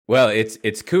Well, it's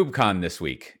KubeCon this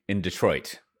week in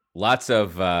Detroit. Lots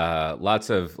of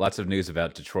news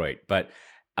about Detroit, but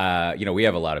we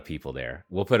have a lot of people there.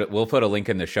 We'll put a link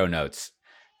in the show notes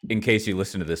in case you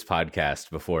listen to this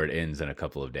podcast before it ends in a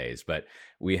couple of days. But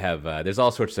we have there's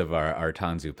all sorts of our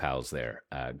Tanzu pals there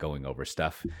going over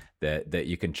stuff that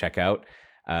you can check out.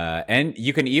 And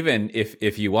you can even,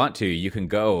 if you want to, you can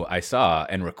go, I saw,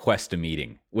 and request a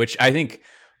meeting, which I think,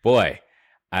 boy,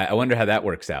 I wonder how that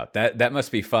works out. That must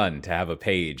be fun to have a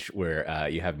page where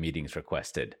you have meetings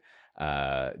requested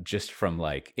just from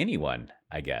like anyone,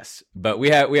 I guess. But we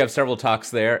have several talks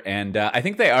there, and I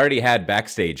think they already had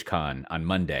Backstage Con on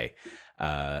Monday.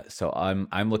 So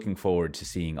I'm looking forward to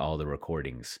seeing all the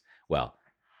recordings. Well,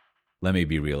 let me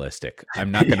be realistic.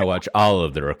 I'm not going to watch all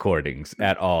of the recordings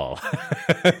at all,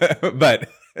 but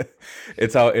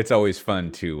it's always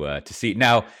fun to see.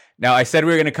 Now I said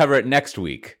we were going to cover it next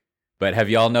week, but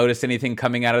have you all noticed anything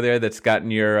coming out of there that's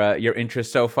gotten your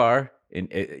interest so far?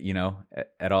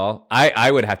 At all?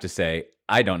 I would have to say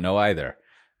I don't know either,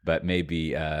 but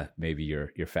maybe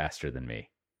you're faster than me.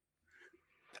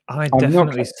 I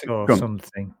definitely saw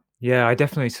something. Yeah, I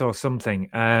definitely saw something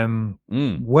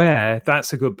where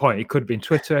that's a good point. It could have been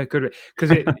Twitter,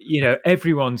 because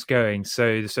everyone's going.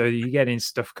 So you're getting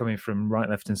stuff coming from right,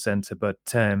 left, and center. But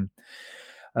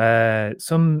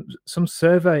some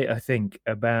survey, I think,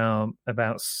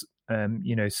 about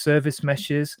service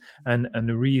meshes and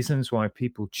the reasons why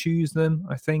people choose them.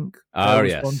 I think that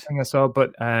was one thing I saw,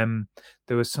 but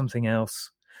there was something else.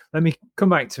 Let me come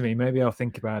back to me. Maybe I'll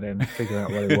think about it and figure out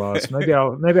what it was. Maybe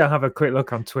I'll have a quick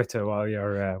look on Twitter while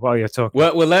you're talking.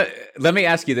 Well, let me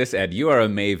ask you this, Ed. You are a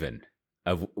maven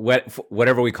of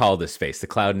whatever we call this space, the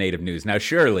cloud native news. Now,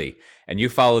 surely, and you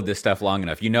followed this stuff long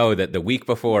enough, you know that the week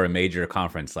before a major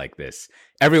conference like this,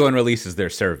 everyone releases their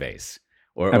surveys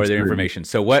or their information.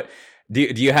 So, what do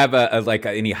you have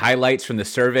any highlights from the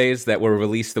surveys that were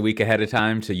released the week ahead of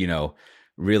time to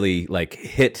really like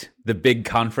hit the big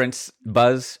conference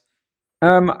buzz?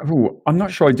 I'm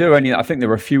not sure I do. I think there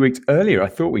were a few weeks earlier. I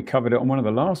thought we covered it on one of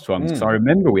the last ones because I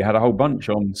remember we had a whole bunch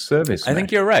on service. I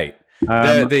think you're right. The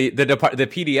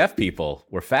PDF people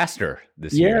were faster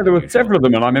this year. Yeah, there were several of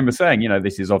them, and I remember saying,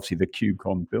 this is obviously the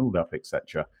KubeCon build-up,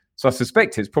 etc. So I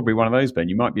suspect it's probably one of those, Ben.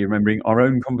 You might be remembering our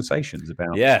own conversations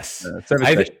about service.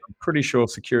 I'm pretty sure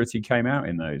security came out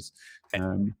in those.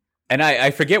 And I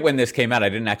forget when this came out. I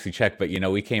didn't actually check, but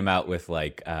we came out with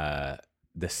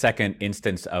the second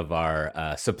instance of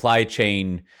our supply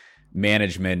chain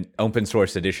management open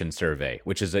source edition survey,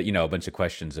 which is a bunch of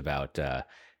questions about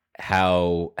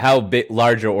how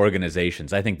larger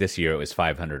organizations. I think this year it was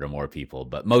 500 or more people,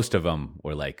 but most of them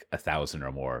were like 1,000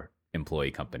 or more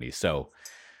employee companies. So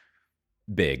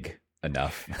big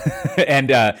enough.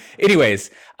 And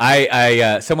anyways,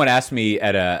 I someone asked me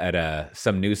at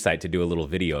some news site to do a little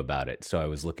video about it, so I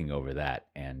was looking over that,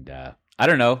 and I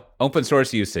don't know, open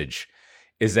source usage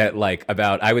is at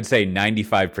about, I would say,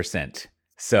 95%.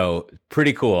 So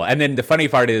pretty cool. And then the funny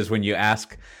part is when you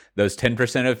ask those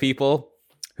 10% of people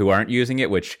who aren't using it,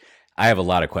 which I have a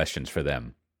lot of questions for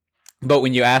them, but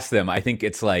when you ask them, I think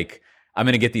it's I'm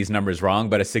going to get these numbers wrong,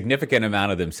 but a significant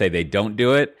amount of them say they don't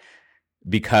do it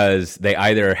because they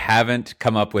either haven't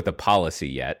come up with a policy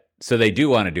yet, so they do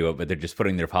want to do it, but they're just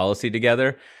putting their policy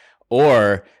together,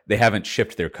 or they haven't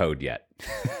shipped their code yet.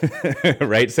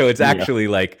 Right? So it's actually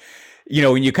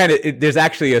when you there's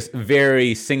actually a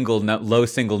very low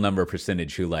single number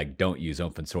percentage who don't use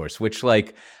open source, which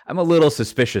I'm a little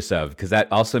suspicious of, because that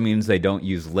also means they don't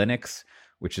use Linux,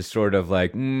 which is sort of I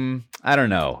don't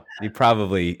know. You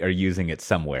probably are using it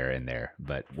somewhere in there,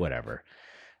 but whatever.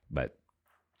 But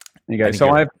there you go.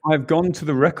 So I've gone to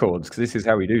the records, because this is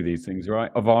how we do these things,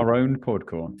 right? Of our own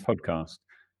podcast.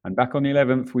 And back on the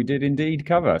 11th, we did indeed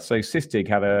cover. So Sysdig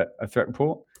had a threat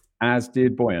report, as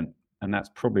did Buoyant. And that's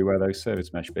probably where those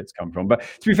service mesh bits come from. But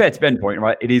to be fair to Ben's point,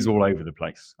 right, it is all over the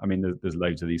place. I mean, there's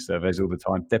loads of these surveys all the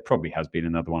time. There probably has been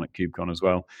another one at KubeCon as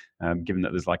well, given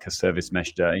that there's a service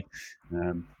mesh day.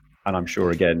 And I'm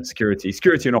sure, again, security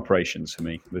and operations for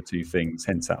me, the two things,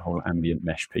 hence that whole ambient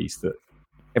mesh piece, that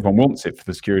everyone wants it for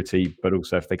the security, but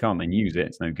also if they can't then use it,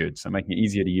 it's no good. So making it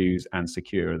easier to use and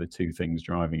secure are the two things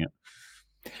driving it.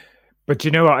 But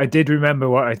you know what? I did remember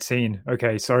what I'd seen.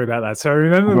 Okay, sorry about that. So I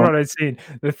remember what I'd seen.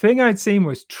 The thing I'd seen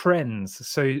was trends.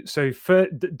 So for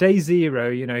day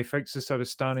zero, folks are sort of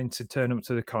starting to turn up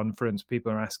to the conference.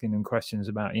 People are asking them questions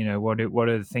about, what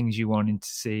are the things you wanted to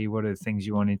see? What are the things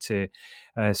you wanted to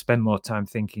spend more time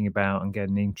thinking about and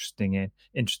getting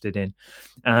interested in?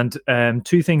 And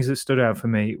two things that stood out for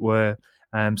me were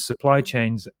supply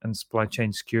chains and supply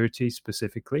chain security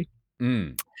specifically.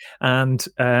 And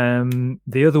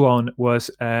the other one was,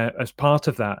 as part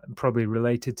of that, probably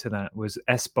related to that, was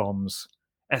S-bombs.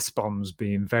 S-bombs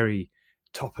being very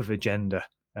top of agenda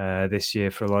this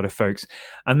year for a lot of folks.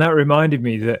 And that reminded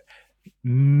me that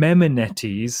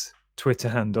Memonettes Twitter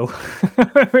handle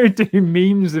we're doing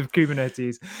memes of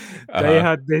Kubernetes.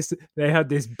 They had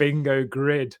this bingo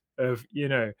grid of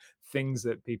things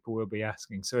that people will be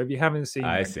asking. So if you haven't seen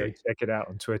that, go check it out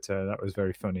on Twitter. That was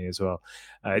very funny as well,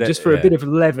 just for a bit of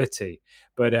levity.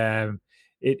 But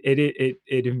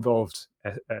it involved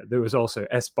there was also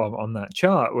S-bomb on that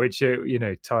chart, which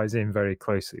ties in very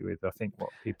closely with, I think, what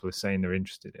people are saying they're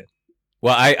interested in.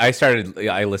 Well,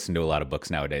 I listen to a lot of books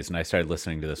nowadays, and I started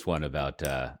listening to this one about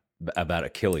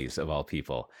Achilles of all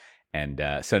people. And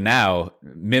so now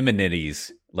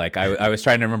Memonettes, like I was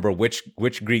trying to remember which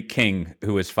Greek king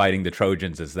who was fighting the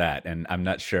Trojans is that, and I'm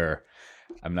not sure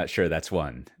that's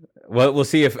one. Well, we'll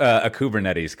see if a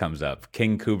Kubernetes comes up,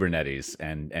 King Kubernetes,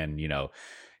 and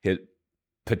his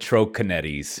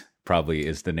Patrokinetes probably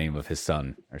is the name of his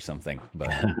son or something,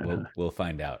 but we'll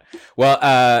find out.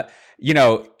 Well,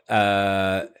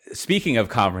 speaking of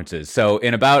conferences, so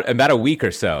in about a week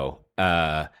or so,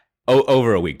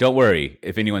 over a week. Don't worry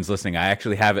if anyone's listening. I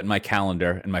actually have it in my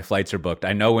calendar and my flights are booked.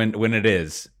 I know when it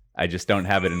is. I just don't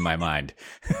have it in my mind.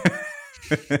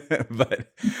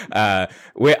 But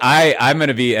I'm going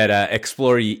to be at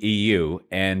Explore EU,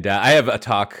 and I have a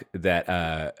talk that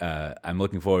I'm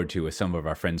looking forward to with some of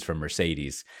our friends from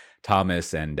Mercedes,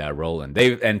 Thomas and Roland.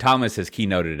 Thomas has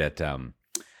keynoted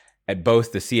at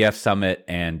both the CF Summit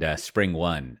and Spring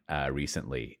One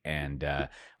recently. And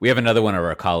we have another one of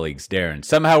our colleagues, Darren.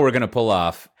 Somehow we're going to pull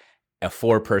off a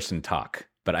 4-person talk,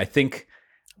 but I think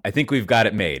we've got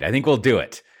it made. I think we'll do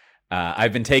it.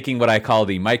 I've been taking what I call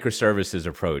the microservices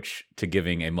approach to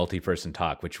giving a multi-person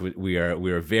talk, which we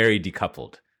are very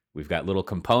decoupled. We've got little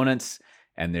components,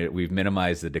 and we've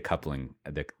minimized the decoupling.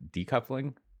 The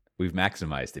decoupling? We've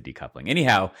maximized the decoupling.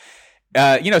 Anyhow,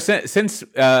 since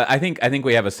I think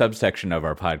we have a subsection of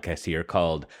our podcast here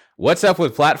called "What's Up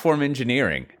with Platform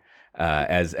Engineering"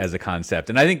 as a concept,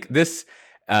 and I think this,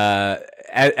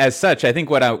 as such, I think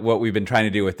what we've been trying to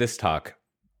do with this talk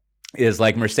is,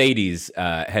 like, Mercedes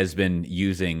has been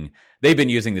using. They've been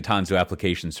using the Tanzu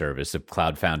application service, a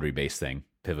Cloud Foundry based thing,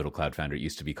 Pivotal Cloud Foundry it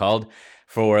used to be called,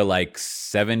 for like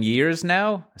 7 years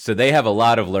now. So they have a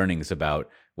lot of learnings about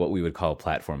what we would call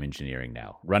platform engineering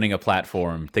now, running a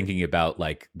platform, thinking about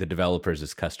like the developers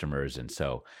as customers. And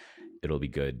so it'll be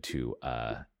good to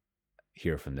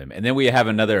hear from them. And then we have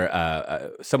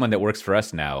another, someone that works for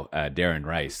us now, Darren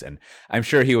Rice. And I'm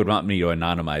sure he would want me to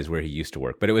anonymize where he used to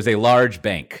work, but it was a large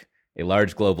bank, a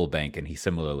large global bank. And he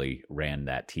similarly ran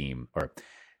that team, or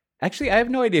actually, I have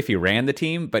no idea if he ran the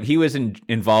team, but he was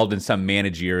involved in some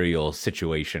managerial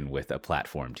situation with a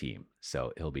platform team.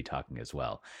 So he'll be talking as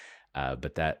well.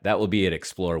 But that will be at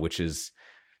Explore, which is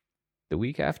the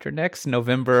week after next,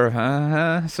 November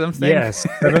something. Yes,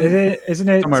 isn't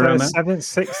it? 7th,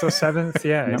 6th, or 7th?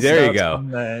 Yeah. There you go.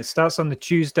 It starts on the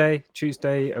Tuesday,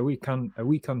 a week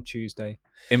on Tuesday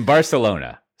in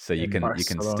Barcelona. So you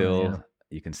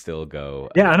can still go.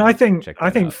 Yeah, and I think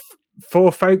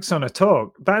for folks on a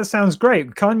talk, that sounds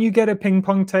great. Can't you get a ping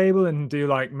pong table and do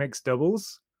like mixed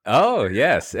doubles? Oh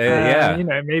yes, yeah.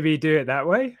 Maybe do it that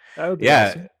way. That would be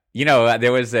awesome.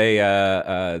 There was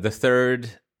the third.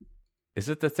 Is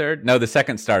it the third? No, the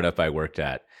second startup I worked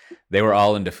at. They were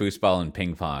all into foosball and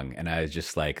ping pong, and I was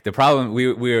just like, the problem.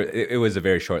 It was a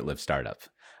very short-lived startup,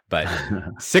 but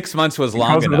 6 months was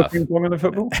long enough. Ping pong and the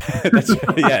football.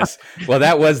 Yes. Well,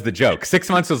 that was the joke. 6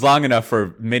 months was long enough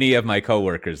for many of my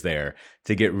coworkers there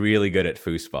to get really good at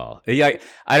foosball.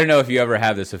 I don't know if you ever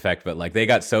have this effect, but like they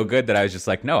got so good that I was just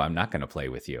like, no, I'm not going to play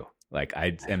with you. Like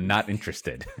I am not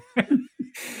interested.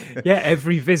 Yeah,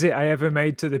 every visit I ever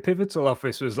made to the Pivotal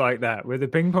office was like that, with a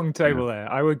ping pong table there.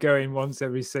 I would go in once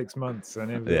every 6 months, and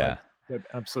it was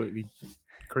absolutely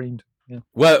creamed. Yeah.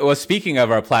 Well, speaking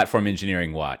of our platform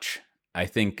engineering watch, I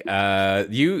think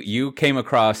you came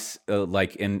across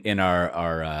like in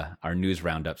our news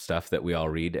roundup stuff that we all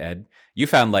read, Ed. You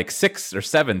found like 6 or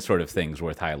 7 sort of things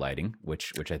worth highlighting,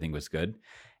 which I think was good.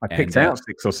 I picked out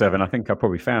 6 or 7. I think I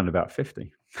probably found about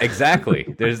 50.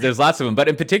 Exactly. There's lots of them, but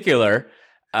in particular,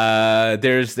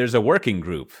 there's a working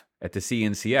group at the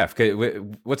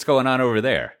CNCF. What's going on over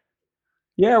there?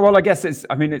 Yeah, well, I guess it's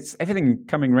everything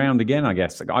coming round again, I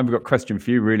guess. I've got a question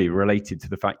for you really related to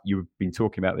the fact you've been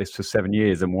talking about this for 7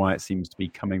 years and why it seems to be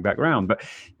coming back round. But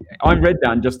I read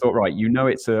that and just thought, right,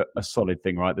 it's a solid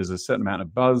thing, right? There's a certain amount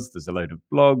of buzz. There's a load of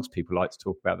blogs. People like to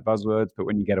talk about the buzzwords. But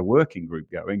when you get a working group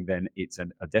going, then it's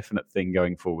a definite thing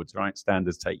going forwards, right?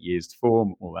 Standards take years to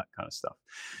form, all that kind of stuff.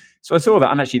 So I saw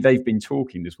that, and actually they've been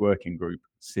talking, this working group,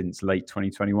 since late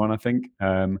 2021, I think,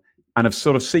 and have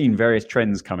sort of seen various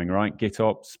trends coming, right?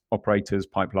 GitOps, operators,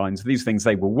 pipelines, these things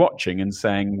they were watching and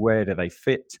saying, where do they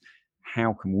fit?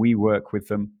 How can we work with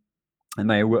them? And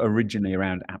they were originally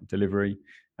around app delivery.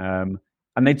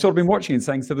 And they'd sort of been watching and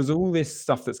saying, so there's all this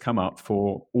stuff that's come up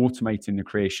for automating the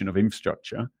creation of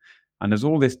infrastructure. And there's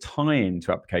all this tie-in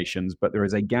to applications, but there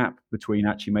is a gap between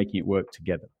actually making it work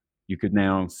together. You could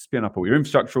now spin up all your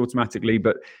infrastructure automatically,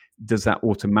 but does that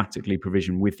automatically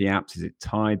provision with the apps? Is it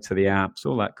tied to the apps?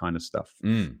 All that kind of stuff.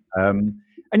 And,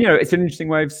 it's an interesting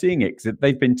way of seeing it, because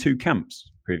they've been two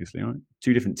camps previously, right?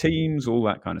 Two different teams, all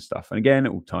that kind of stuff. And again, it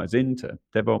all ties into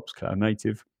DevOps, cloud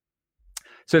native.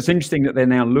 So it's interesting that they're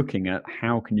now looking at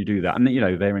how can you do that. And,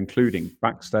 they're including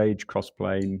Backstage,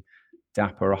 Crossplane,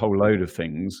 Dapper, a whole load of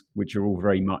things, which are all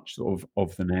very much sort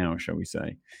of the now, shall we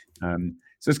say.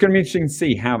 So it's going to be interesting to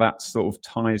see how that sort of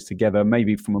ties together,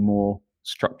 maybe from a more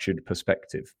structured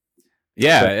perspective.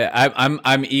 Yeah,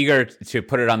 I'm eager to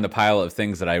put it on the pile of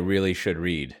things that I really should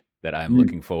read, that I'm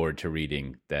looking forward to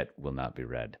reading, that will not be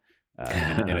read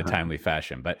in a timely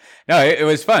fashion. But no, it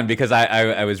was fun because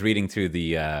I was reading through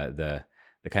the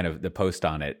kind of the post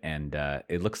on it, and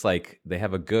it looks like they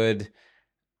have a good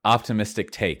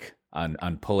optimistic take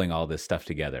on pulling all this stuff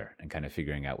together and kind of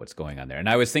figuring out what's going on there. And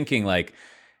I was thinking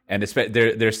and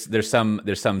there's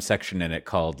some section in it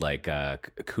called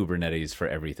Kubernetes for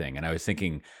everything. And I was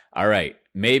thinking, all right,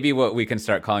 maybe what we can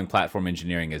start calling platform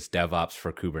engineering is DevOps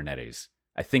for Kubernetes.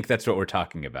 I think that's what we're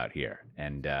talking about here.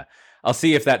 And I'll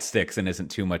see if that sticks and isn't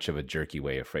too much of a jerky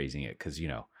way of phrasing it. Because,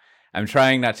 I'm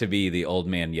trying not to be the old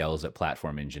man yells at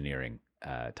platform engineering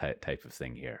type of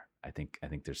thing here. I think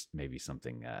there's maybe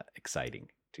something exciting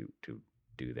to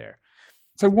do there.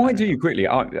 So why do you quickly,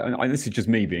 this is just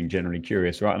me being generally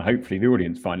curious, right? And hopefully the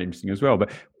audience find it interesting as well, but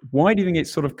why do you think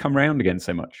it's sort of come around again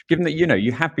so much? Given that,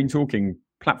 you have been talking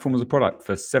platform as a product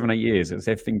for 7-8 years, it's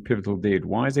everything Pivotal did.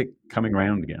 Why is it coming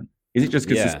around again? Is it just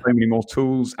because there's so many more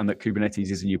tools and that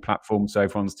Kubernetes is a new platform, so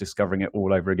everyone's discovering it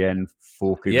all over again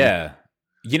for Kubernetes?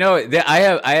 Yeah.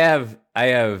 I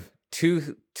have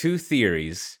two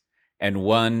theories, and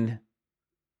one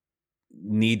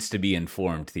needs to be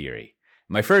informed theory.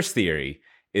 My first theory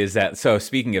is that, so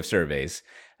speaking of surveys,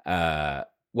 well,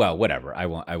 whatever. I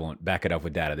won't back it up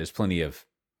with data. There's plenty of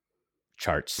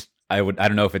charts. I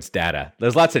don't know if it's data.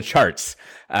 There's lots of charts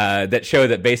that show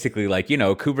that basically,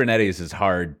 Kubernetes is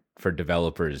hard for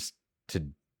developers to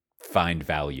find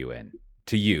value in,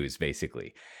 to use,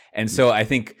 basically. And so I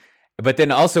think, but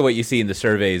then also what you see in the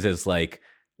surveys is like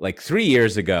 3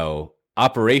 years ago,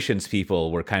 operations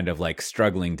people were kind of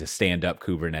struggling to stand up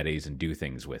Kubernetes and do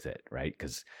things with it, right?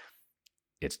 Because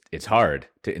it's hard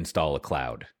to install a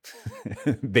cloud,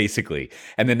 basically,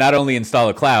 and then not only install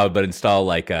a cloud, but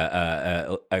install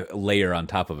a layer on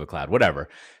top of a cloud, whatever.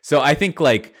 So I think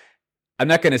I'm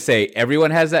not going to say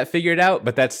everyone has that figured out,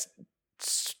 but that's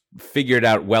figured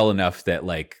out well enough that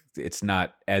it's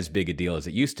not as big a deal as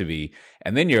it used to be.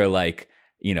 And then you're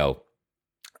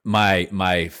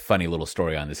my funny little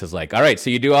story on this is all right,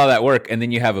 so you do all that work and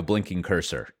then you have a blinking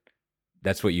cursor.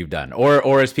 That's what you've done.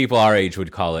 Or as people our age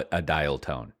would call it, a dial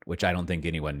tone, which I don't think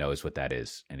anyone knows what that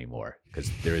is anymore because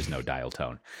there is no dial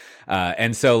tone.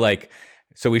 And so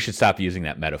so we should stop using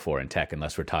that metaphor in tech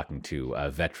unless we're talking to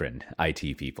veteran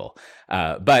IT people.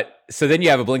 But so then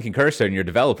you have a blinking cursor and your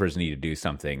developers need to do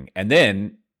something. And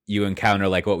then you encounter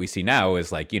what we see now is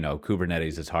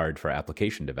Kubernetes is hard for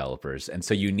application developers. And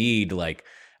so you need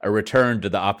a return to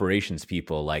the operations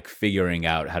people, figuring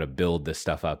out how to build this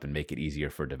stuff up and make it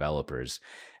easier for developers.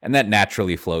 And that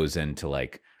naturally flows into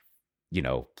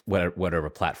whatever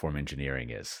platform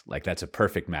engineering is. That's a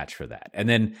perfect match for that. And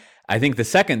then I think the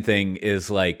second thing is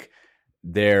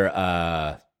there's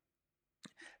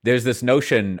this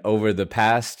notion over the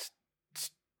past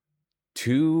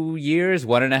 2 years,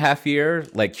 1.5 year,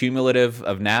 cumulative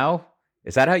of now.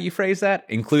 Is that how you phrase that?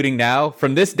 Including now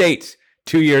from this date,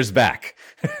 2 years back.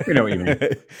 We know what you mean.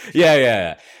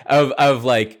 Yeah. Of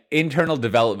internal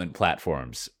development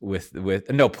platforms with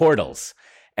portals.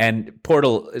 And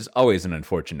portal is always an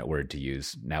unfortunate word to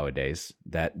use nowadays.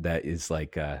 That is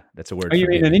that's a word. Oh, you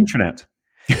mean an intranet?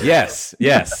 Yes.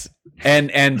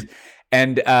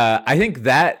 And I think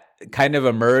that kind of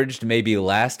emerged maybe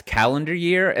last calendar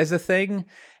year as a thing.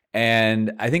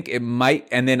 And I think it might,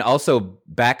 and then also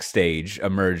Backstage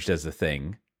emerged as a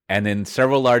thing. And then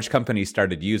several large companies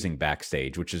started using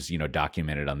Backstage, which is,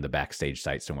 documented on the Backstage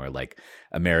site somewhere,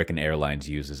 American Airlines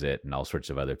uses it and all sorts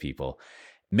of other people,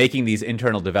 making these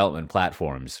internal development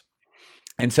platforms.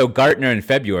 And so Gartner in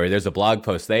February, there's a blog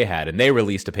post they had, and they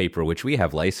released a paper which we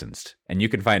have licensed, and you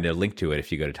can find a link to it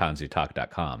if you go to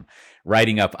tanzutalk.com,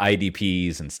 writing up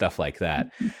IDPs and stuff like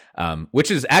that, which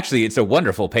is actually, it's a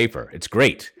wonderful paper. It's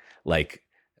great. Like,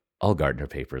 all Gartner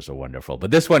papers are wonderful,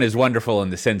 but this one is wonderful in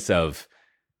the sense of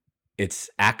it's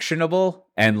actionable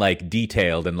and like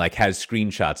detailed and like has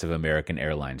screenshots of American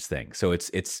Airlines things. So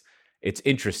it's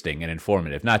interesting and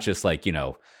informative, not just like,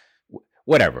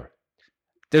 whatever.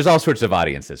 There's all sorts of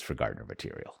audiences for Gartner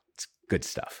material. It's good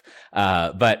stuff.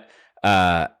 So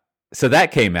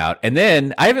that came out. And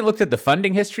then I haven't looked at the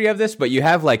funding history of this, but you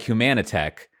have like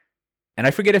Humanitech, and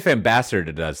I forget if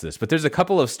Ambassador does this, but there's a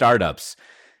couple of startups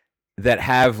that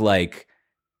have like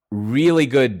really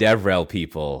good DevRel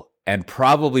people and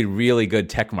probably really good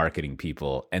tech marketing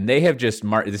people. And they have just,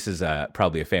 this is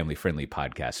probably a family-friendly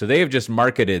podcast, so they have just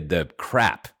marketed the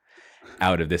crap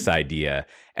out of this idea.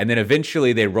 And then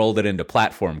eventually they rolled it into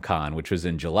Platform Con, which was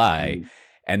in July.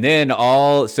 And then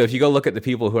so if you go look at the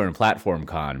people who are in Platform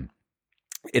Con,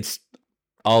 it's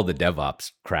all the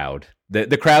DevOps crowd,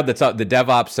 the crowd that's the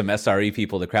DevOps, some SRE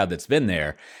people, the crowd that's been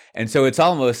there. And so it's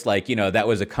almost like, that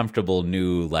was a comfortable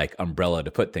new like umbrella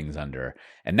to put things under.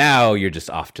 And now you're just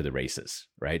off to the races,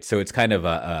 right? So it's kind of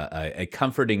a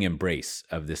comforting embrace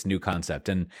of this new concept.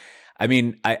 And I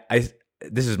mean,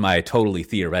 this is my totally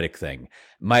theoretic thing.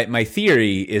 My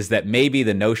theory is that maybe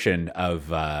the notion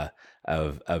of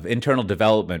internal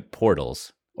development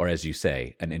portals, or as you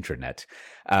say, an intranet,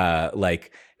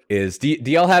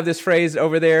 do y'all have this phrase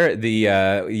over there?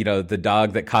 The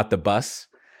dog that caught the bus.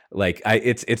 Like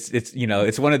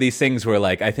it's one of these things where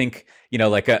like I think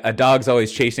like a dog's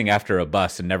always chasing after a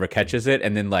bus and never catches it,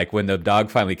 and then like when the dog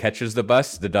finally catches the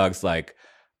bus, the dog's like,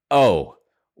 oh,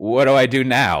 what do I do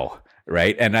now?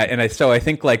 Right. So I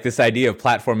think like this idea of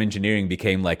platform engineering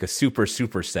became like a super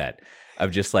set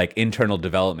of just like internal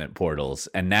development portals.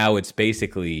 And now it's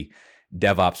basically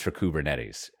DevOps for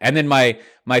Kubernetes. And then my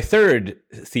third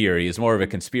theory is more of a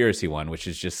conspiracy one, which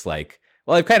is just like,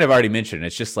 well, I've kind of already mentioned,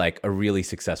 it's just like a really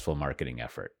successful marketing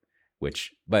effort,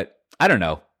 but I don't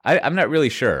know. I'm not really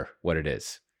sure what it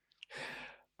is.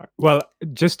 Well,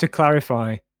 just to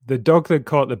clarify, the dog that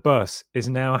caught the bus is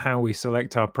now how we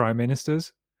select our prime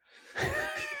ministers.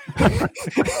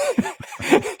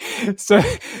 so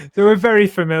we're very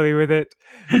familiar with it.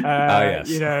 Yes.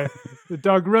 The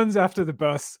dog runs after the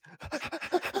bus.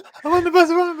 I'm on the bus,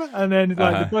 and then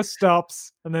the bus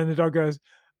stops, and then the dog goes,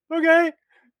 "Okay,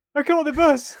 I caught the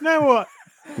bus. Now what?"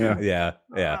 Yeah.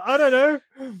 I don't know.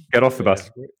 Get off the bus.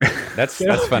 That's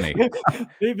funny.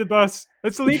 Leave the bus.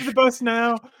 Let's leave the bus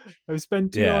now. I've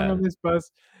spent too long on this bus.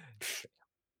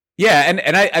 Yeah,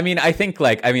 and I think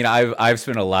I've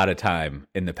spent a lot of time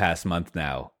in the past month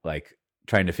now, like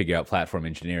trying to figure out platform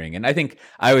engineering. And I think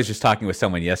I was just talking with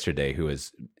someone yesterday who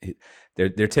is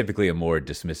they're typically a more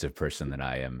dismissive person than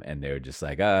I am, and they're just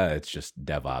like, it's just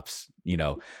DevOps,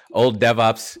 old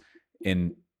DevOps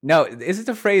no, is it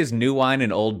the phrase new wine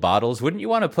in old bottles? Wouldn't you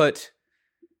want to put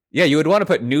you would want to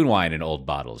put new wine in old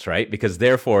bottles, right? Because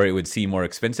therefore it would seem more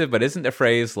expensive. But isn't the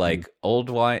phrase like old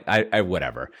wine? I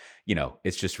whatever.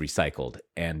 It's just recycled.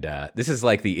 And this is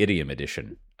like the idiom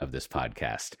edition of this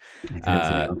podcast.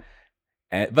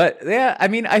 But yeah, I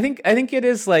mean, I think it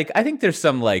is like, I think there's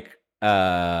some like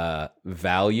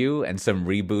value and some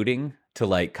rebooting to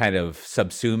like kind of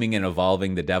subsuming and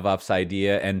evolving the DevOps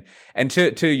idea. And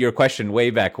to your question way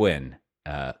back when,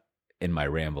 in my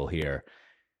ramble here,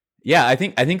 yeah, I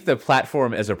think the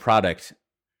platform as a product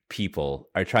people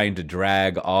are trying to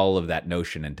drag all of that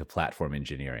notion into platform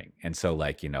engineering. And so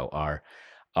like,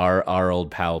 our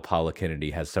old pal Paula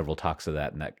Kennedy has several talks of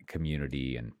that in that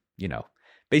community, and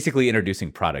basically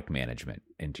introducing product management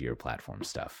into your platform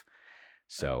stuff.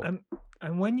 So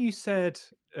and when you said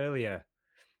earlier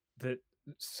that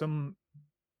some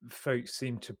folks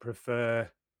seem to prefer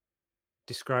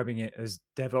describing it as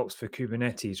DevOps for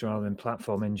Kubernetes rather than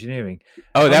platform engineering.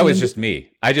 Oh, that was just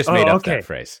me. I just made up that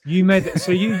phrase. You made that,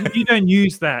 so you don't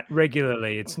use that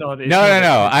regularly. It's not.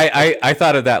 No. I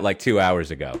thought of that like 2 hours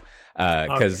ago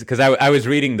because I was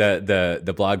reading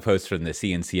the blog post from the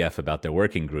CNCF about their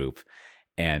working group,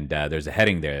 and there's a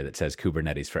heading there that says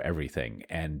Kubernetes for everything,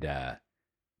 and part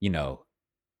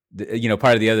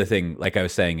of the other thing, like I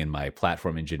was saying in my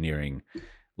platform engineering,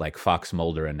 like Fox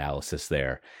Mulder analysis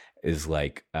there, is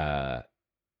like,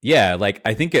 like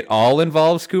I think it all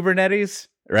involves Kubernetes,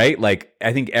 right? Like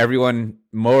I think everyone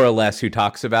more or less who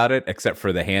talks about it, except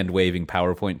for the hand-waving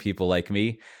PowerPoint people like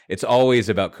me, it's always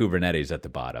about Kubernetes at the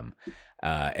bottom.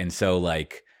 And so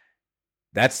like,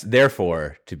 that's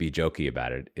therefore, to be jokey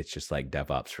about it, it's just like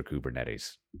DevOps for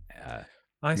Kubernetes.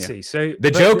 I see. So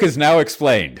the joke is now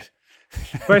explained.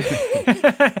 but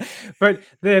but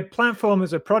the platform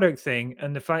as a product thing,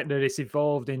 and the fact that it's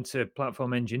evolved into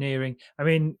platform engineering. I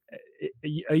mean,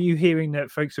 are you hearing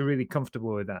that folks are really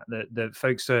comfortable with that? That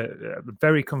folks are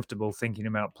very comfortable thinking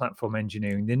about platform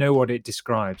engineering. They know what it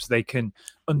describes. They can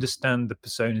understand the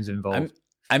personas involved.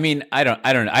 I mean, I don't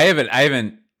know. I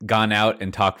haven't gone out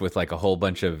and talked with like a whole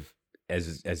bunch of,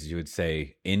 as you would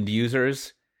say, end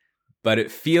users, but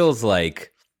it feels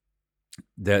like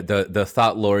the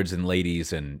thought lords and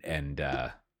ladies and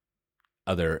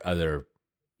other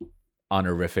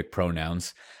honorific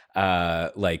pronouns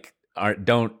like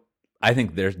don't. I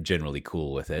think they're generally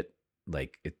cool with it.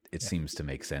 Like it seems to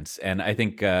make sense, and I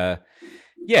think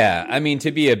yeah. I mean,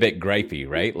 to be a bit gripey,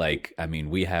 right? Like, I mean,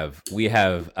 we have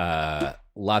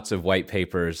lots of white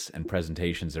papers and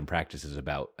presentations and practices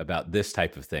about this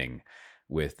type of thing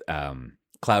with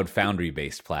Cloud Foundry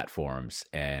based platforms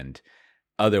and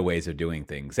other ways of doing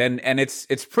things, and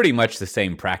it's pretty much the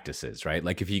same practices, right?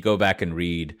 Like if you go back and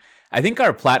read, I think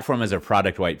our platform as a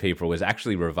product white paper was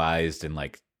actually revised in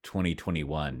like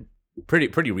 2021,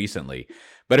 pretty recently.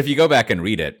 But if you go back and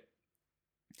read it,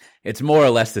 it's more or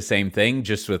less the same thing,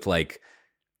 just with like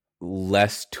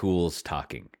less tools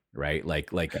talking, right?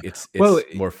 Like it's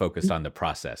more focused on the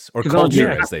process or culture,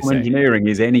 as they say. Engineering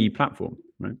is any platform,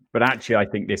 right? But actually, I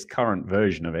think this current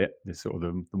version of it, this sort of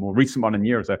the more recent one in a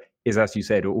year or so, is, as you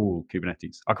said, all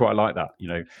Kubernetes. I quite like that,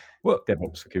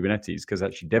 DevOps for Kubernetes, because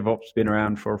actually DevOps has been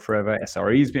around for forever,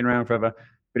 SRE's been around forever.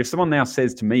 But if someone now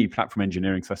says to me platform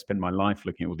engineering, because I spend my life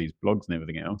looking at all these blogs and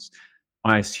everything else,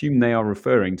 I assume they are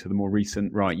referring to the more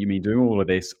recent, right, you mean doing all of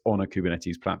this on a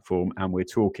Kubernetes platform, and we're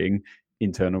talking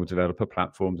internal developer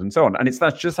platforms and so on. And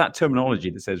that's just that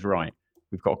terminology that says, right,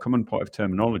 we've got a common pot of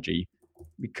terminology.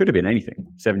 It could have been anything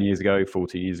 7 years ago,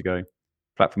 14 years ago.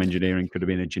 Platform engineering could have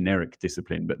been a generic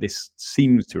discipline, but this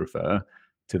seems to refer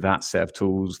to that set of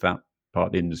tools, that part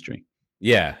of the industry.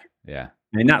 Yeah.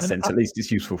 In that sense, at least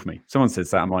it's useful for me. Someone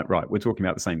says that, I'm like, right, we're talking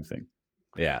about the same thing.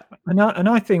 Yeah. And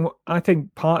I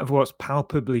think part of what's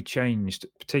palpably changed,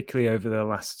 particularly over the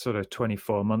last sort of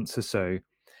 24 months or so,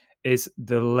 is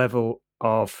the level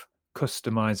of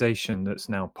customization that's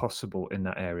now possible in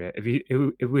that area.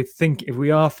 If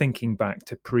we are thinking back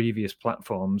to previous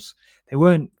platforms, they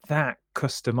weren't that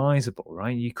customizable,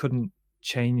 right? You couldn't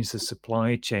change the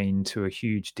supply chain to a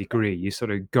huge degree. You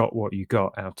sort of got what you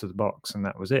got out of the box, and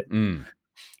that was it.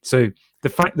 So the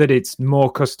fact that it's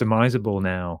more customizable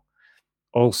now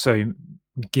also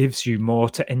gives you more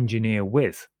to engineer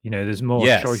with. There's more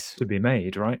choice to be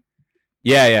made, right?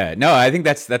 Yeah. No, I think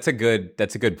that's a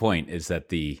good point, is that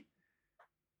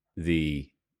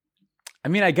I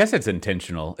mean, I guess it's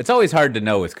intentional. It's always hard to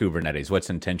know with Kubernetes what's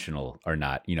intentional or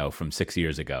not, from 6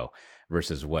 years ago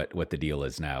versus what the deal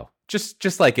is now.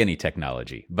 Just like any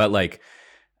technology. But like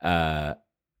the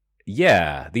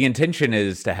intention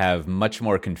is to have much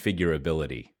more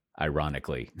configurability,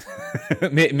 ironically.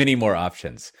 Many more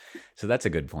options. So that's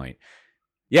a good point.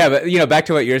 Yeah, but back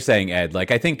to what you're saying, Ed, like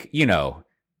I think,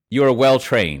 you are well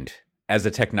trained as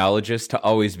a technologist to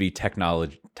always be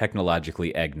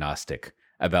technologically agnostic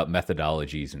about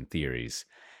methodologies and theories.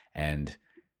 And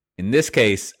in this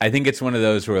case, I think it's one of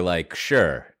those where like,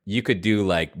 sure, you could do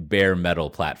like bare metal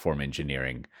platform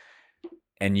engineering,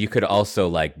 and you could also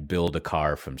like build a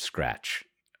car from scratch.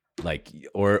 Like,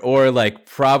 or like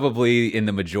probably in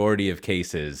the majority of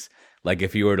cases, like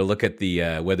if you were to look at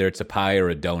the, whether it's a pie or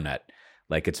a donut,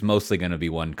 like it's mostly going to be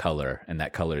one color, and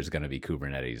that color is going to be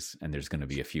Kubernetes, and there's going to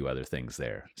be a few other things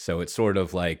there. So it's sort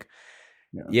of like,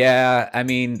 I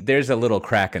mean, there's a little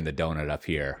crack in the donut up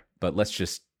here, but let's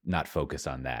just not focus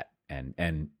on that. And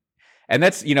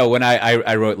that's, when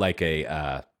I wrote like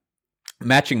a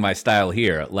matching my style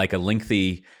here, like a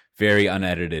lengthy, very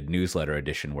unedited newsletter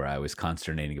edition where I was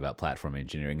consternating about platform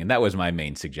engineering. And that was my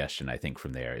main suggestion, I think,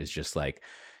 from there, is just like,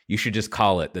 you should just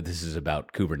call it that this is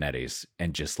about Kubernetes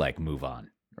and just like move on,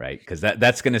 right? Because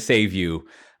that's going to save you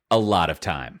a lot of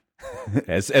time.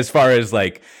 as far as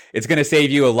like, it's going to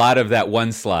save you a lot of that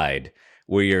one slide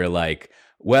where you're like,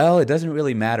 well, it doesn't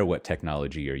really matter what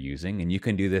technology you're using, and you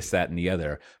can do this, that, and the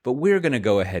other, but we're going to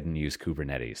go ahead and use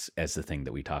Kubernetes as the thing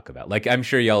that we talk about. Like, I'm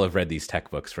sure y'all have read these tech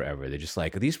books forever. They're just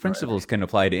like, these principles can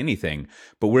apply to anything,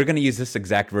 but we're going to use this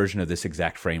exact version of this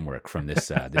exact framework from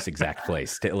this this exact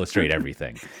place to illustrate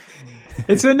everything.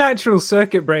 It's a natural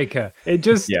circuit breaker. It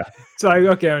just, it's like,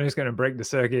 okay, I'm just going to break the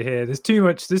circuit here. There's too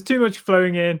much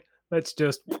flowing in. Let's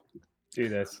just do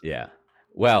this. Yeah.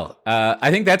 Well, I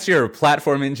think that's your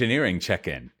platform engineering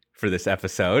check-in for this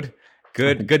episode.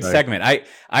 Good segment.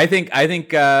 I think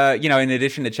in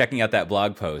addition to checking out that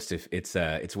blog post, if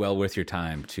it's well worth your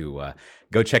time to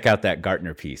go check out that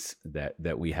Gartner piece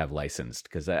that we have licensed,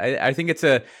 because I think it's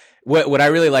what I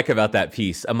really like about that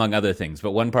piece, among other things,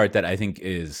 but one part that I think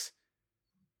is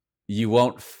you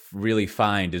won't really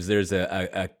find is there's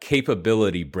a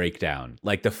capability breakdown,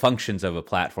 like the functions of a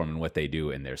platform and what they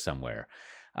do in there somewhere.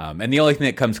 And the only thing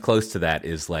that comes close to that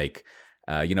is like,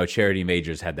 Charity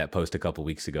Majors had that post a couple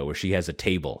weeks ago where she has a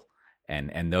table,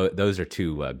 and those are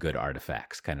two good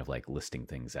artifacts, kind of like listing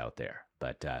things out there.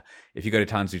 But if you go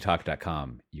to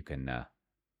tanzutalk.com, you can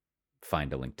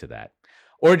find a link to that,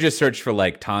 or just search for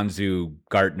like Tanzu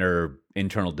Gartner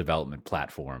internal development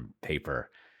platform paper,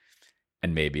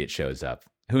 and maybe it shows up.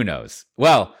 Who knows?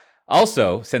 Well,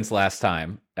 also, since last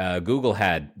time, Google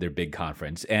had their big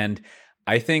conference, and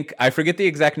I think, I forget the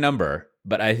exact number,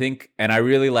 but I think, and I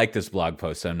really like this blog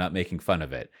post, so I'm not making fun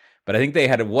of it, but I think they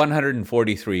had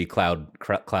 143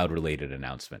 cloud-related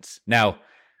announcements. Now,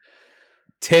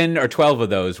 10 or 12 of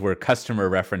those were customer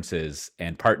references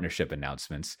and partnership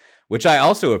announcements, which I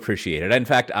also appreciated. In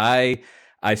fact, I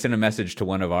sent a message to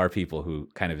one of our people who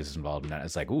kind of is involved in that. I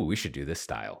was like, ooh, we should do this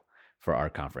style for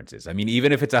our conferences. I mean,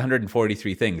 even if it's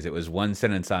 143 things, it was one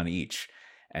sentence on each,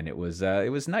 and it was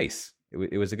nice.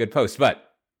 It was a good post. But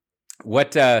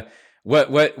what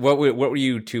were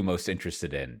you two most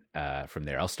interested in from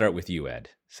there? I'll start with you, Ed,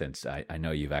 since I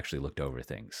know you've actually looked over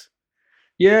things.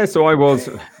 Yeah, so I was,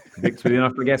 viciously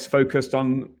enough, I guess, focused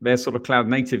on their sort of cloud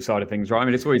native side of things, right? I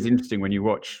mean, it's always interesting when you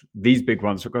watch these big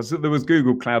ones, because there was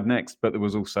Google Cloud Next, but there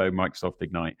was also Microsoft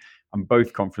Ignite. And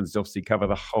both conferences obviously cover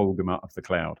the whole gamut of the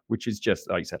cloud, which is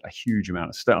just, like you said, a huge amount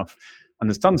of stuff. And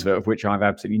there's tons of it of which I have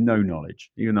absolutely no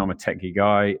knowledge. Even though I'm a techie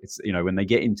guy, it's, when they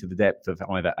get into the depth of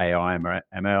either AI or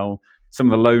ML,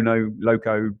 some of the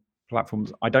low-code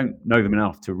platforms, I don't know them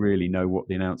enough to really know what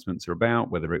the announcements are about,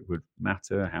 whether it would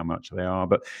matter, how much they are.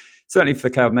 But certainly for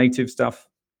the cloud native stuff,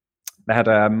 they had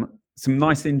some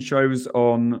nice intros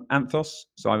on Anthos.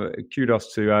 So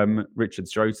kudos to Richard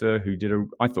Stroter, who did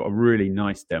I thought a really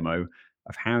nice demo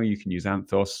of how you can use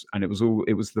Anthos, and it was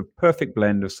the perfect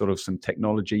blend of sort of some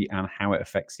technology and how it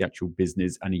affects the actual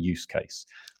business and a use case,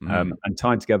 and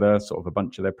tied together sort of a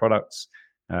bunch of their products.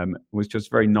 Was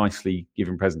just very nicely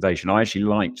given presentation. I actually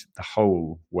liked the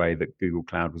whole way that Google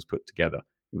Cloud was put together.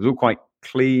 It was all quite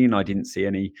clean. I didn't see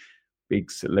any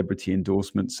big celebrity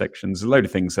endorsement sections, a load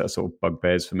of things that are sort of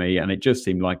bugbears for me. And it just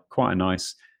seemed like quite a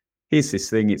nice, here's this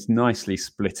thing, it's nicely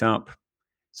split up.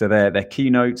 So their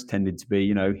keynotes tended to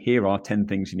be, here are 10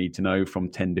 things you need to know from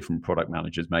 10 different product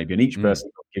managers maybe. And each person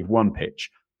would give one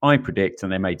pitch. I predict,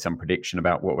 and they made some prediction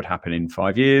about what would happen in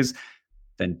 5 years,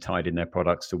 then tied in their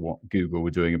products to what Google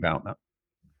were doing about that.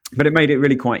 But it made it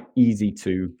really quite easy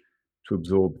to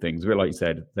absorb things. A bit like you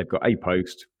said, they've got a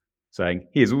post saying,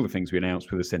 here's all the things we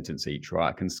announced with a sentence each, right?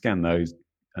 I can scan those,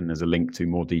 and there's a link to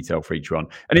more detail for each one.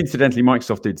 And incidentally,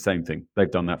 Microsoft did the same thing. They've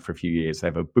done that for a few years. They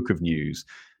have a book of news.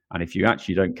 And if you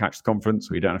actually don't catch the conference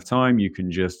or you don't have time, you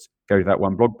can just go to that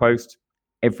one blog post.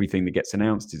 Everything that gets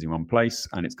announced is in one place,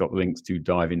 and it's got links to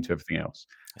dive into everything else.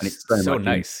 And it's so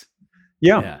nice.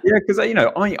 Yeah, because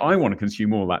I want to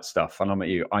consume all that stuff, and I'm at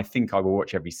you. I think I will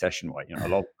watch every session. A lot of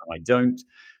them I don't,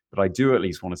 but I do at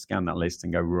least want to scan that list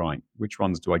and go, right, which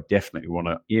ones do I definitely want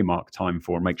to earmark time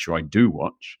for and make sure I do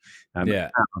watch?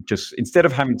 Just instead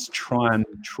of having to try and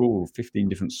trawl 15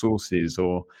 different sources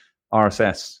or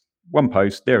RSS, one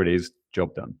post, there it is,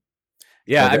 job done.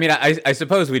 Yeah, I mean, I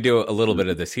suppose we do a little bit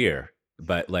of this here.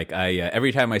 But like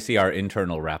every time I see our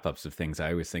internal wrap-ups of things,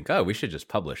 I always think, oh, we should just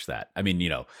publish that. I mean,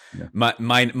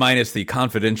 minus the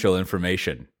confidential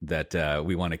information that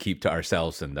we want to keep to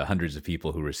ourselves and the hundreds of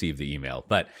people who receive the email.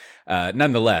 But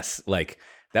nonetheless, like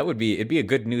it'd be a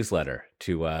good newsletter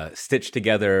to stitch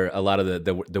together a lot of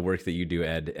the work that you do,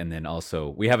 Ed. And then also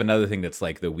we have another thing that's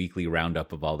like the weekly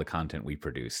roundup of all the content we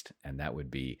produced, and that would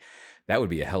be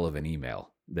a hell of an email.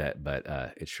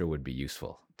 But it sure would be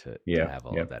usul to have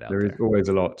all of that out there. There is always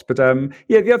a lot. But the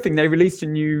other thing, they released a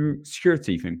new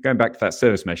security thing, going back to that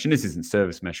service mesh, and this isn't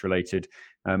service mesh related.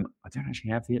 I don't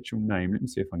actually have the actual name. Let me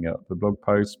see if I can get up the blog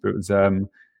post, but it was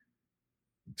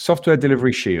Software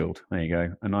Delivery Shield. There you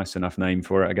go. A nice enough name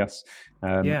for it, I guess.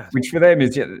 Which for them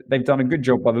is, they've done a good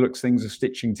job by the looks of things of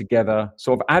stitching together,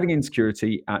 sort of adding in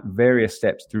security at various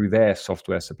steps through their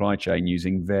software supply chain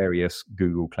using various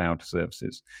Google Cloud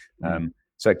services.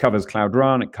 So it covers Cloud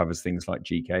Run, it covers things like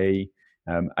GKE,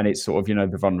 and it's sort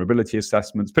of, the vulnerability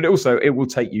assessments, but it will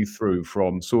take you through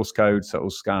from source code, so it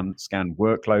will scan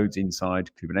workloads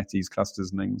inside Kubernetes clusters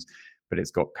and things, but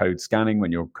it's got code scanning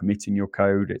when you're committing your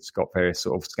code. It's got various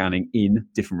sort of scanning in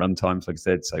different runtimes, like I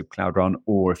said, so Cloud Run,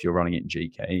 or if you're running it in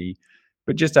GKE.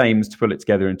 but just aims to pull it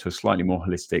together into a slightly more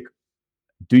holistic,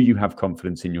 do you have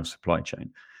confidence in your supply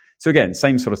chain? So again,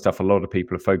 same sort of stuff a lot of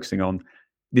people are focusing on.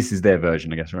 This is their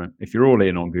version, I guess, right? If you're all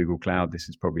in on Google Cloud, this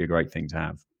is probably a great thing to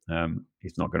have.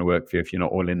 It's not going to work for you if you're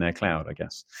not all in their cloud, I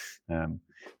guess.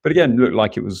 But again, looked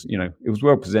like it was, it was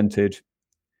well presented.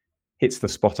 Hits the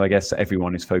spot, I guess, that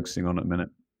everyone is focusing on at the minute.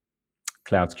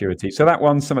 Cloud security. So that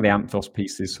one, some of the Anthos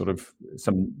pieces, sort of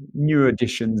some new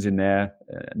additions in there.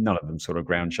 None of them sort of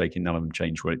ground shaking. None of them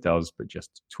change what it does, but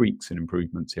just tweaks and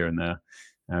improvements here and there.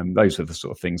 Those are the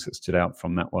sort of things that stood out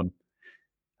from that one.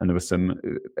 And there was some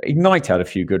Ignite had a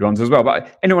few good ones as well.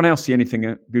 But anyone else see anything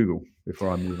at Google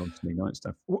before I move on to the Ignite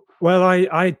stuff? Well,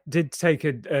 I did take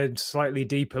a slightly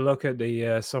deeper look at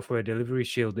the software delivery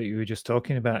shield that you were just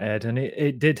talking about, Ed, and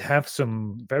it did have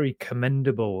some very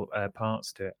commendable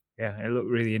parts to it. Yeah, it looked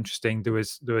really interesting. There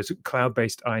was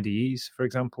cloud-based IDEs, for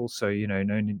example, so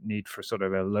no need for sort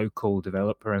of a local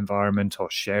developer environment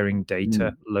or sharing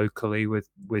data locally with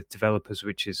developers,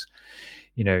 which is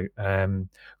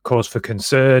cause for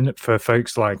concern for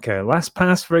folks like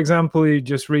LastPass, for example, who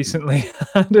just recently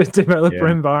had a developer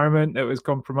environment that was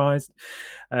compromised.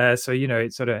 So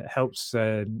it sort of helps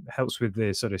with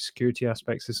the sort of security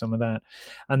aspects of some of that,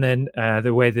 and then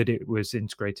the way that it was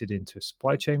integrated into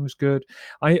supply chain was good.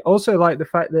 I also like the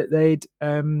fact that they'd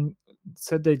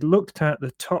said they'd looked at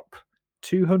the top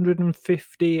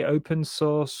 250 open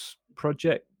source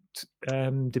project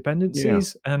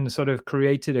dependencies and sort of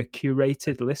created a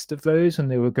curated list of those, and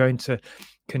they were going to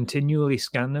continually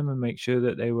scan them and make sure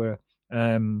that they were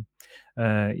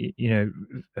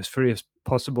as free as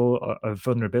possible of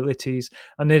vulnerabilities.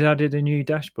 And they'd added a new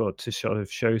dashboard to sort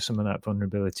of show some of that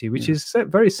vulnerability, which is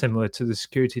very similar to the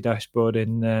security dashboard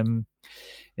in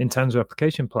Tanzu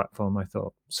application platform, I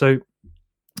thought. So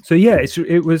yeah,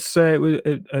 it was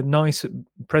a nice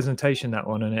presentation, that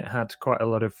one, and it had quite a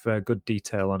lot of good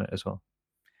detail on it as well.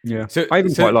 Yeah, so I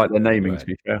even quite like the naming, to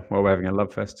be fair, while we're having a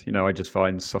love fest. I just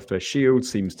find Software Shield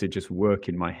seems to just work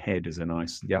in my head as a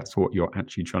nice, that's what you're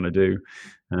actually trying to do.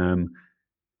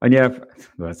 And yeah,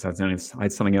 I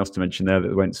had something else to mention there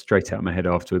that went straight out of my head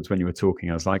afterwards when you were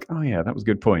talking. I was like, oh yeah, that was a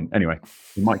good point. Anyway,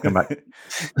 we might come back.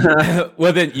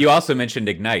 Well, then you also mentioned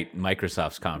Ignite,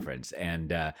 Microsoft's conference,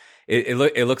 and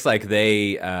it looks like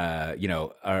they, are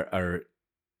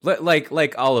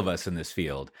like all of us in this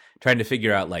field, trying to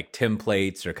figure out like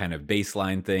templates or kind of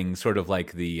baseline things, sort of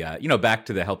like the, back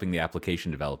to the helping the application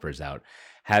developers out,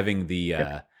 having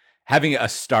the having a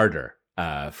starter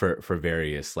for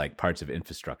various like parts of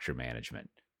infrastructure management.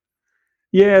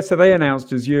 Yeah, so they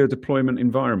announced Azure deployment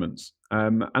environments,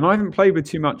 and I haven't played with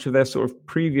too much of their sort of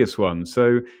previous ones.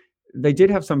 So they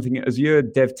did have something at Azure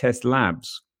Dev Test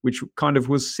Labs, which kind of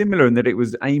was similar in that it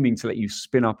was aiming to let you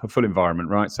spin up a full environment,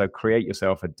 right? So create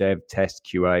yourself a dev, test,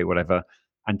 QA, whatever,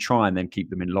 and try and then keep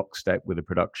them in lockstep with the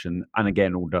production, and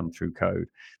again, all done through code.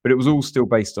 But it was all still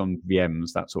based on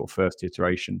VMs, that sort of first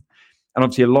iteration. And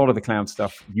obviously, a lot of the cloud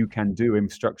stuff you can do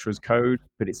infrastructure as code,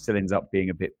 but it still ends up being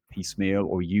a bit piecemeal,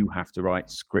 or you have to write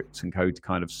scripts and code to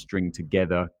kind of string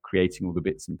together, creating all the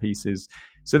bits and pieces.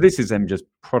 So this is them just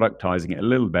productizing it a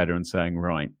little better and saying,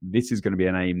 right, this is going to be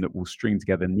an aim that will string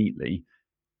together neatly,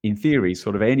 in theory,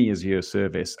 sort of any Azure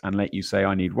service, and let you say,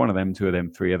 I need one of them, two of them,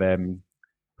 three of them,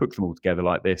 hook them all together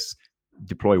like this,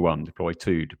 deploy one, deploy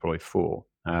two, deploy four.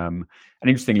 And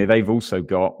interestingly, they've also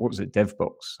got, what was it,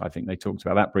 DevBox? I think they talked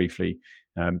about that briefly,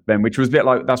 Ben, which was a bit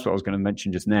like, that's what I was going to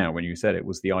mention just now when you said it,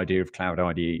 was the idea of cloud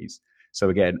IDEs. So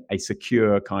again, a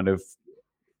secure kind of,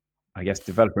 I guess,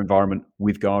 developer environment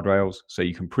with guardrails, so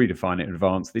you can predefine it in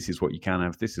advance. This is what you can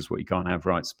have, this is what you can't have,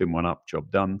 right? Spin one up, job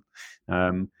done.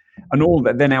 And all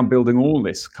that, they're now building all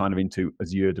this kind of into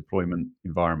Azure deployment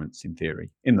environments in theory,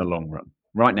 in the long run.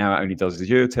 Right now, it only does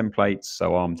Azure templates,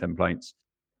 so ARM templates.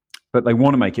 But they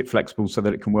want to make it flexible so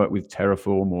that it can work with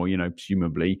Terraform or,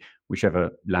 presumably whichever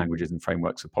languages and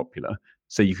frameworks are popular.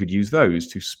 So you could use those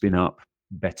to spin up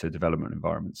better development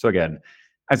environments. So again,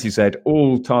 as you said,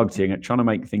 all targeting at trying to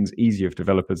make things easier for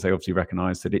developers. They obviously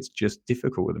recognize that it's just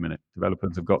difficult at the minute.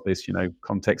 Developers have got this,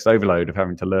 context overload of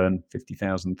having to learn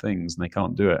 50,000 things, and they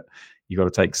can't do it. You've got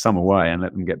to take some away and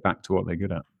let them get back to what they're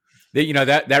good at.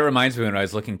 That reminds me, when I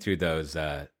was looking through those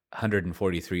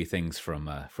 143 things from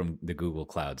the Google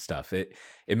Cloud stuff, it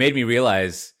made me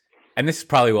realize, and this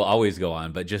probably will always go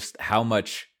on, but just how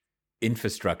much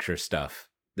infrastructure stuff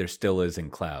there still is in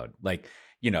cloud. Like,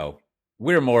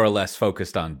 we're more or less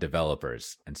focused on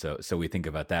developers, and so we think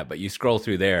about that. But you scroll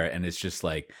through there, and it's just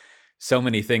like so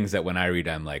many things that when I read,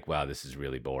 I'm like, wow, this is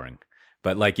really boring.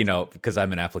 But like, because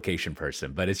I'm an application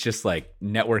person, but it's just like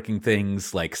networking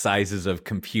things, like sizes of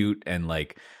compute, and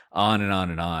like on and on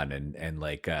and on, and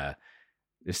like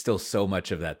there's still so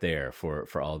much of that there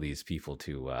for all these people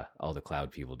to all the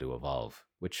cloud people to evolve,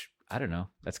 which I don't know.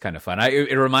 That's kind of fun.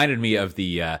 It reminded me of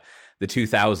the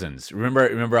 2000s.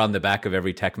 Remember on the back of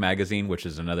every tech magazine, which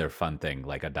is another fun thing,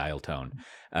 like a dial tone.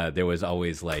 There was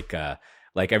always like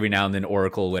every now and then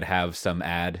Oracle would have some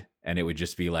ad, and it would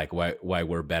just be like why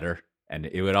we're better, and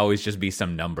it would always just be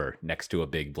some number next to a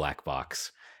big black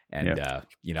box. And I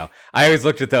always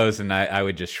looked at those and I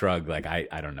would just shrug, like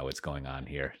I don't know what's going on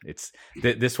here. It's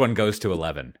this one goes to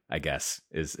 11, I guess,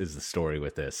 is the story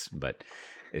with this, but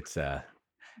it's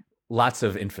lots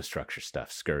of infrastructure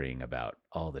stuff scurrying about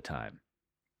all the time.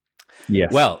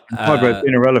 Yes. Well, hardware's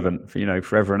been irrelevant for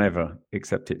forever and ever,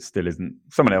 except it still isn't.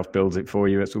 Someone else builds it for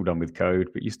you. It's all done with code,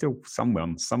 but you still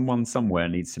someone somewhere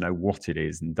needs to know what it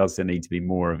is, and does there need to be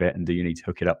more of it, and do you need to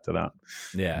hook it up to that?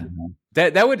 Yeah.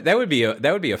 That would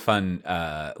be a fun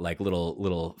like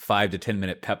little 5 to 10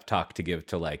 minute pep talk to give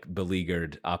to like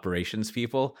beleaguered operations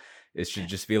people. It should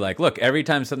just be like, look, every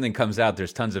time something comes out,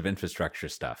 there's tons of infrastructure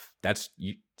stuff.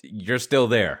 You're still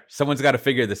there. Someone's got to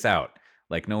figure this out.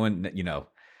 Like no one,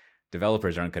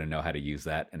 developers aren't going to know how to use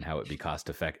that and how it be cost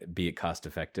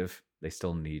effective. They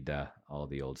still need all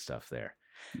the old stuff there.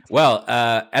 Well,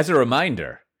 as a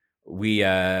reminder, we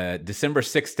December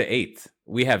 6th to 8th,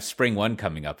 we have Spring One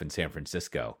coming up in San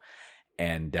Francisco,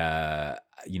 and I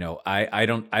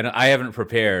haven't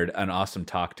prepared an awesome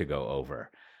talk to go over,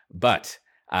 but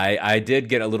I did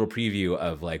get a little preview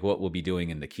of like what we'll be doing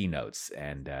in the keynotes,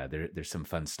 and there's some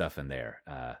fun stuff in there.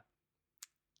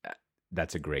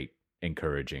 That's a great,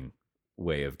 encouraging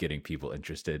way of getting people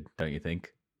interested, don't you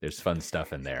think? There's fun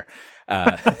stuff in there.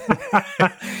 Are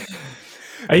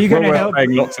you going to help?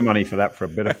 Paying lots of money for that for a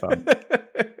bit of fun.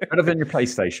 Better than your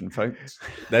PlayStation, folks.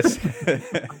 That's.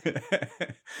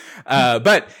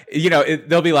 But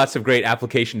there'll be lots of great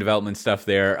application development stuff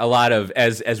there. A lot of,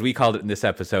 as we called it in this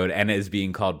episode, and is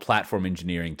being called platform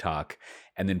engineering talk,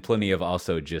 and then plenty of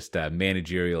also just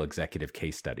managerial executive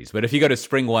case studies. But if you go to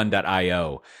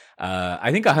spring1.io,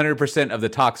 I think 100% of the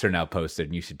talks are now posted,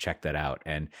 and you should check that out.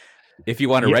 And if you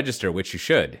want to register, which you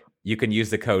should, you can use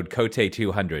the code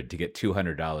COTE200 to get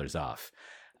 $200 off.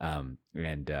 Come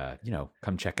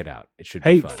check it out. It should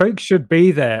be fun. Folks should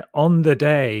be there on the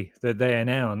day that they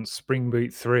announce Spring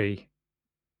Boot 3.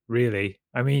 Really,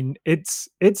 I mean, it's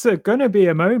going to be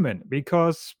a moment,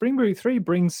 because Spring Boot 3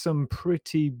 brings some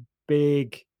pretty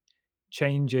big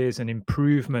changes and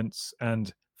improvements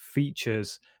and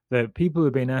features that people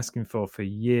have been asking for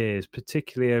years,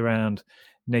 particularly around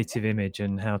native image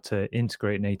and how to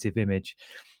integrate native image.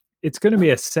 It's going to be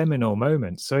a seminal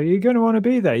moment, so you're going to want to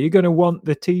be there. You're going to want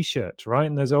the T-shirt, right?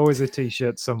 And there's always a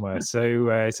T-shirt somewhere, so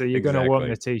you're going to want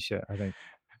the T-shirt, I think.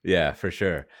 Yeah, for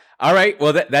sure. All right,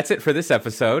 well, that's it for this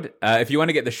episode. If you want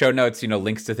to get the show notes,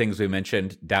 links to things we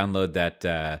mentioned, download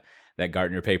that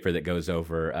Gartner paper that goes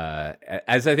over,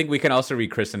 as I think we can also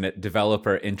rechristen it,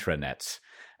 developer intranets.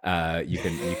 You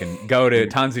can go to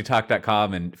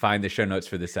tanzutalk.com and find the show notes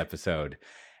for this episode,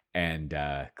 and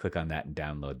click on that and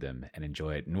download them and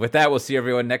enjoy it. And with that, we'll see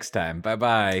everyone next time.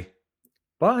 Bye-bye.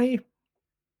 Bye.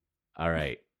 All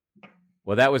right.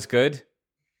 Well, that was good.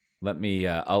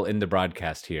 I'll end the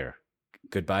broadcast here.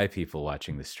 Goodbye, people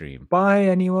watching the stream. Bye,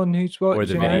 anyone who's watching. Or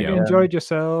the video. Enjoyed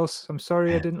yourselves. I'm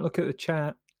sorry I didn't look at the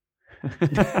chat.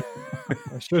 I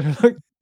should have looked.